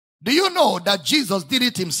majesty. Do you know that Jesus did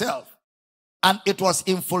it himself? And it was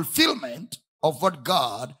in fulfillment of what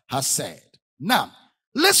God has said. Now,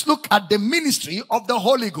 let's look at the ministry of the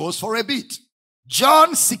Holy Ghost for a bit.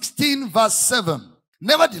 John 16 verse 7.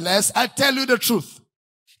 Nevertheless, I tell you the truth.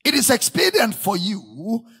 It is expedient for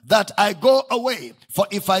you that I go away. For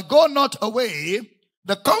if I go not away,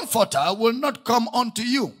 the Comforter will not come unto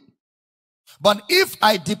you. But if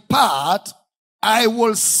I depart, I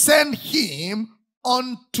will send him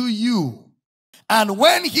unto you. And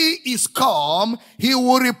when he is come, he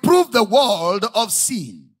will reprove the world of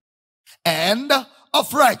sin, and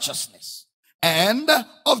of righteousness, and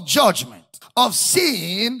of judgment. Of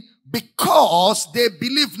sin, because they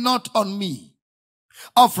believe not on me.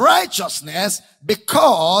 Of righteousness,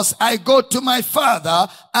 because I go to my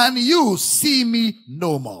Father, and you see me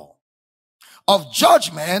no more. Of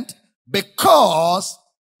judgment, because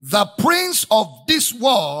the prince of this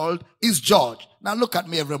world is judged. Now look at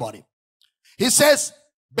me, everybody. He says,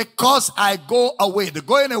 because I go away. The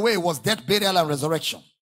going away was death, burial, and resurrection.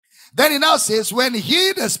 Then he now says, when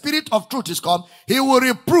he, the Spirit of truth, is come, he will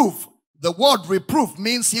reprove. The word reprove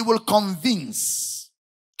means he will convince.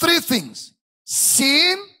 Three things.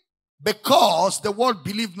 Sin, because the world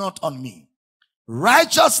believe not on me.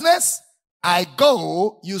 Righteousness, I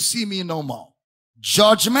go, you see me no more.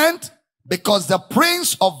 Judgment, because the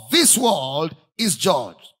prince of this world is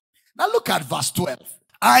judged. Now look at verse 12.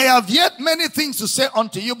 I have yet many things to say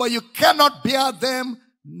unto you, but you cannot bear them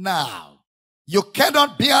now. You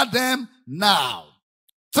cannot bear them now.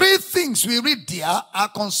 Three things we read there are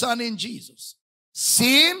concerning Jesus.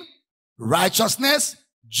 Sin, righteousness,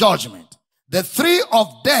 judgment. The three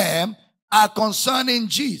of them are concerning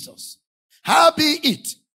Jesus.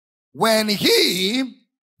 Howbeit, when he,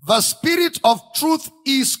 the Spirit of truth,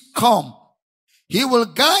 is come, he will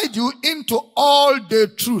guide you into all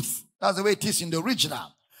the truth. That's the way it is in the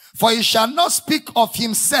original. For he shall not speak of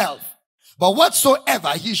himself, but whatsoever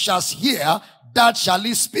he shall hear, that shall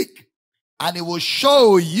he speak. And he will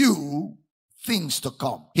show you things to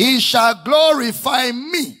come. He shall glorify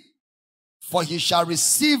me, for he shall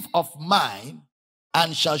receive of mine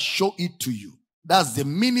and shall show it to you. That's the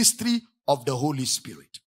ministry of the Holy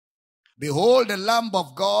Spirit. Behold the Lamb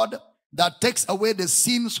of God that takes away the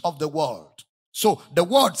sins of the world. So the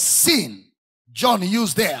word sin, John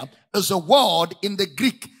used there, is a word in the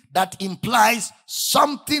Greek that implies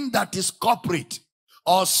something that is corporate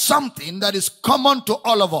or something that is common to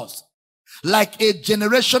all of us. Like a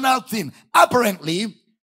generational thing. Apparently,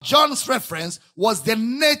 John's reference was the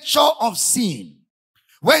nature of sin.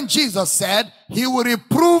 When Jesus said he will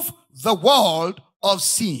reprove the world of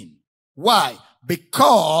sin. Why?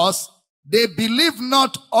 Because they believe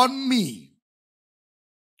not on me.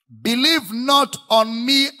 Believe not on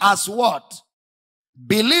me as what?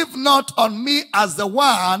 Believe not on me as the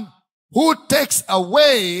one who takes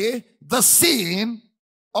away the sin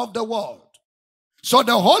of the world. So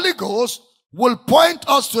the Holy Ghost will point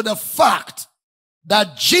us to the fact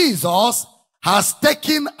that Jesus has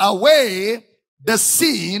taken away the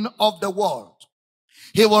sin of the world.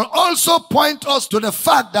 He will also point us to the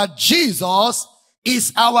fact that Jesus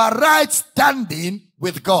is our right standing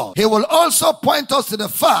with God. He will also point us to the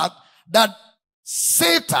fact that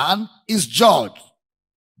Satan is judged.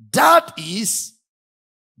 That is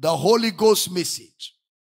the Holy Ghost message.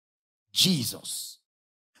 Jesus.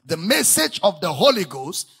 The message of the Holy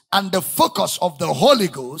Ghost and the focus of the Holy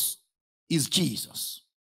Ghost is Jesus.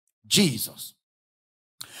 Jesus.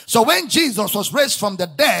 So when Jesus was raised from the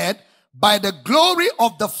dead by the glory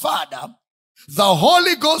of the Father, the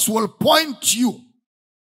Holy Ghost will point you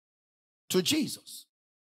to Jesus.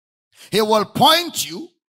 He will point you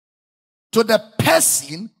to the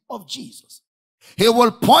person of Jesus. He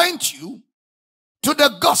will point you to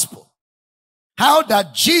the gospel. How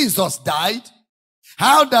that Jesus died,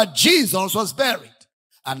 how that Jesus was buried,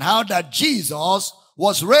 and how that Jesus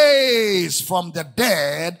was raised from the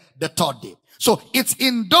dead the third day. So it's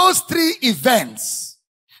in those three events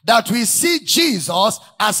that we see Jesus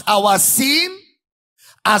as our sin,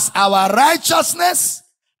 as our righteousness,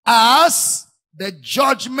 as the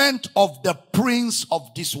judgment of the prince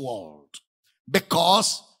of this world.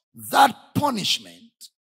 Because that punishment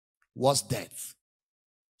was death.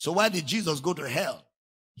 So why did Jesus go to hell?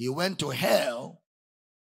 He went to hell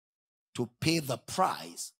to pay the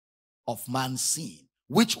price of man's sin,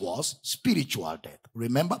 which was spiritual death.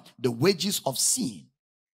 Remember, the wages of sin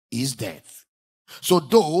is death. So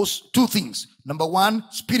those two things. Number one,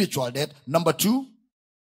 spiritual death. Number two,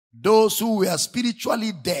 those who were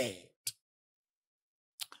spiritually dead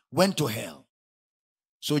went to hell.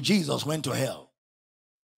 So Jesus went to hell.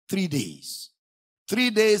 3 days. 3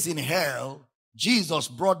 days in hell, Jesus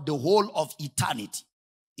brought the whole of eternity.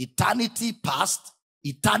 Eternity past,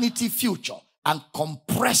 eternity future, and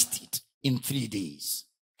compressed it in 3 days.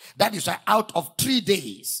 That is why out of 3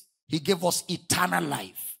 days, he gave us eternal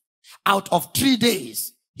life. Out of 3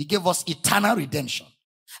 days, he gave us eternal redemption.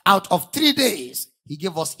 Out of 3 days, he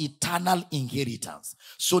gave us eternal inheritance.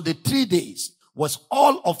 So the 3 days was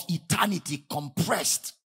all of eternity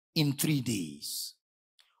compressed in 3 days.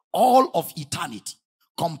 All of eternity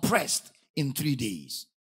compressed in 3 days.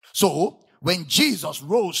 So when Jesus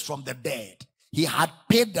rose from the dead, he had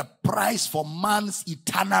paid the price for man's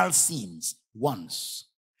eternal sins once.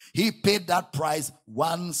 He paid that price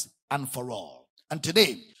once and for all. And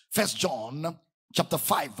today, 1 John chapter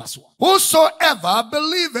 5 verse 1. Whosoever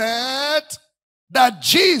believeth that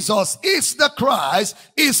Jesus is the Christ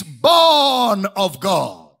is born of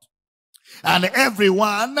God. And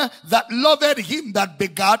everyone that loveth him that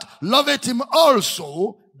begat, loveth him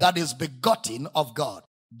also that is begotten of God.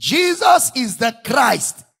 Jesus is the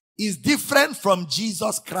Christ is different from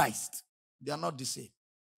Jesus Christ. They are not the same.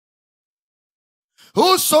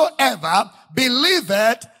 Whosoever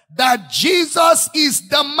believeth that Jesus is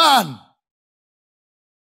the man.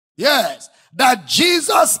 Yes, that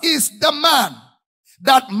Jesus is the man.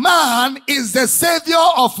 That man is the savior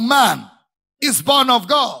of man. Is born of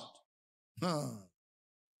God.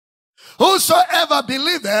 Whosoever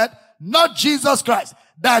believeth, not Jesus Christ,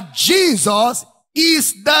 that Jesus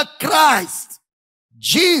is the Christ.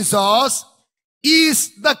 Jesus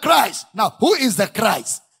is the Christ. Now, who is the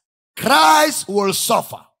Christ? Christ will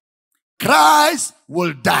suffer. Christ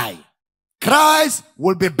will die. Christ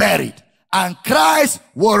will be buried. And Christ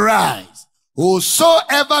will rise.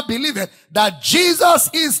 Whosoever believeth that Jesus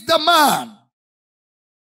is the man.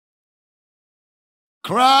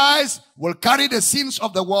 Christ will carry the sins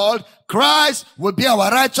of the world. Christ will be our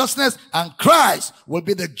righteousness. And Christ will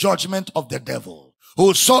be the judgment of the devil.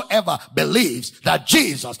 Whosoever believes that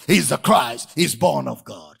Jesus is the Christ is born of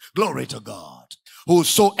God. Glory to God.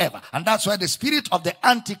 Whosoever. And that's why the spirit of the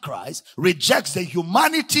Antichrist rejects the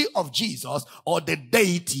humanity of Jesus or the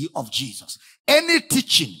deity of Jesus. Any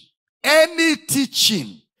teaching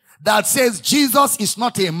that says Jesus is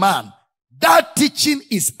not a man, that teaching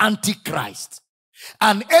is Antichrist.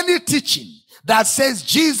 And any teaching that says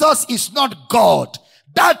Jesus is not God,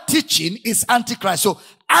 that teaching is Antichrist. So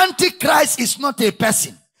Antichrist is not a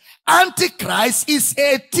person. Antichrist is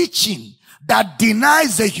a teaching that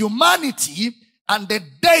denies the humanity and the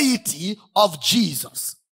deity of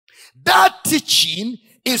Jesus. That teaching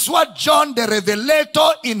is what John the Revelator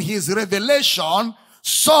in his revelation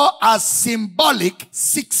saw as symbolic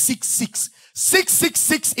 666.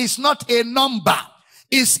 666 is not a number.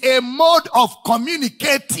 It's a mode of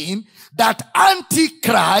communicating that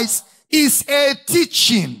Antichrist is a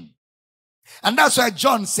teaching. And that's why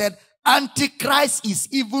John said, Antichrist is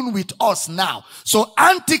even with us now. So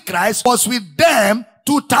Antichrist was with them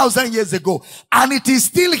 2,000 years ago. And it is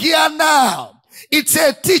still here now. It's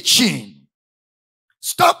a teaching.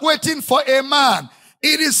 Stop waiting for a man.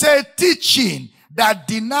 It is a teaching that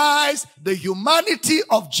denies the humanity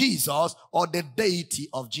of Jesus or the deity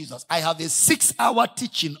of Jesus. I have a 6-hour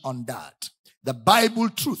teaching on that. The Bible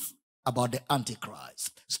truth about the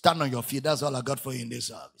Antichrist. Stand on your feet. That's all I got for you in this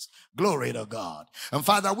service. Glory to God. And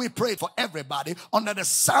Father, we pray for everybody under the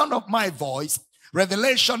sound of my voice.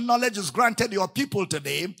 Revelation knowledge is granted your people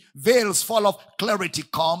today. Veils fall off, clarity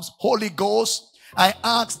comes. Holy Ghost, I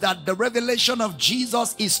ask that the revelation of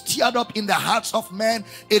Jesus is stirred up in the hearts of men.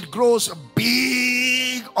 It grows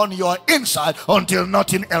big on your inside until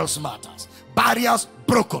nothing else matters. Barriers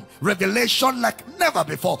broken. Revelation like never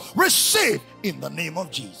before. Receive in the name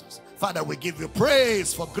of Jesus. Father, we give you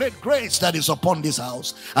praise for great grace that is upon this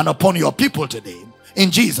house and upon your people today.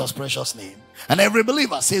 In Jesus' precious name. And every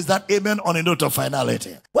believer says that amen on a note of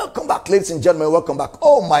finality. Welcome back, ladies and gentlemen. Welcome back.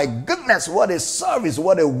 Oh my goodness, what a service,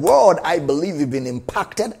 what a word. I believe you've been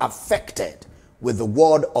impacted, affected with the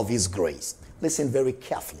word of his grace. Listen very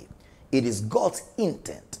carefully. It is God's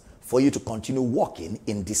intent for you to continue walking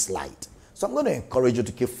in this light. So I'm going to encourage you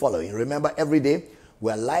to keep following. Remember, every day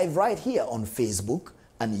we're live right here on Facebook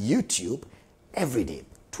and YouTube every day.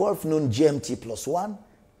 12 noon GMT +1.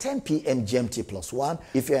 10 p.m. GMT +1.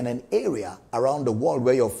 If you're in an area around the world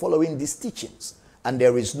where you're following these teachings and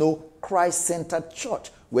there is no Christ-centered church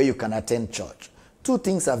where you can attend church, two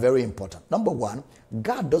things are very important. Number one,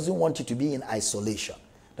 God doesn't want you to be in isolation.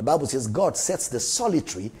 The Bible says God sets the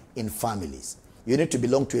solitary in families. You need to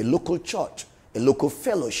belong to a local church, a local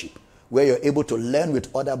fellowship where you're able to learn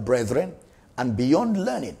with other brethren, and beyond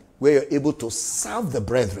learning, where you're able to serve the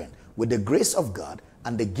brethren with the grace of God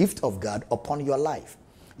and the gift of God upon your life.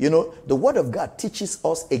 You know, the word of God teaches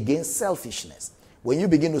us against selfishness. When you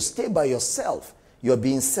begin to stay by yourself, you're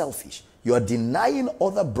being selfish. You are denying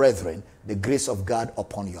other brethren the grace of God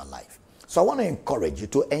upon your life. So I want to encourage you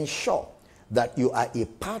to ensure that you are a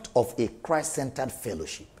part of a Christ-centered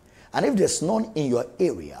fellowship. And if there's none in your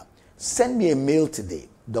area, send me a mail today,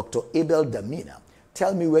 Dr. Abel Damina.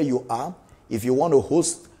 Tell me where you are. If you want to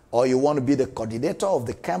host or you want to be the coordinator of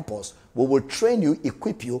the campus, we will train you,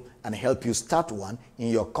 equip you, and help you start one in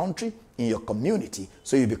your country, in your community,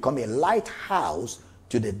 so you become a lighthouse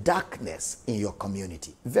to the darkness in your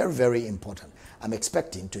community. Very, very important. I'm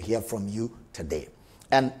expecting to hear from you today.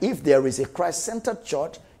 And if there is a Christ-centered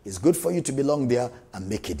church, it's good for you to belong there and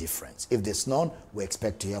make a difference. If there's none, we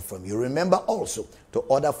expect to hear from you. Remember also to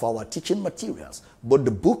order for our teaching materials, both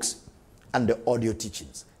the books and the audio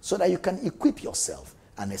teachings, so that you can equip yourself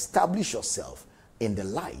and establish yourself in the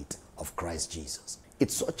light of Christ Jesus.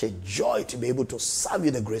 It's such a joy to be able to serve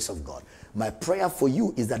you the grace of God. My prayer for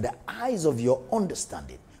you is that the eyes of your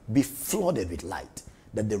understanding be flooded with light,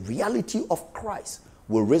 that the reality of Christ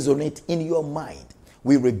will resonate in your mind.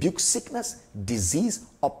 We rebuke sickness, disease,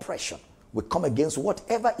 oppression. We come against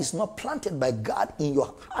whatever is not planted by God in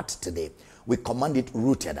your heart today. We command it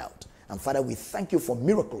rooted out. And Father, we thank you for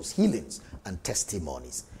miracles, healings, and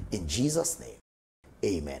testimonies. In Jesus' name,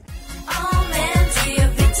 amen.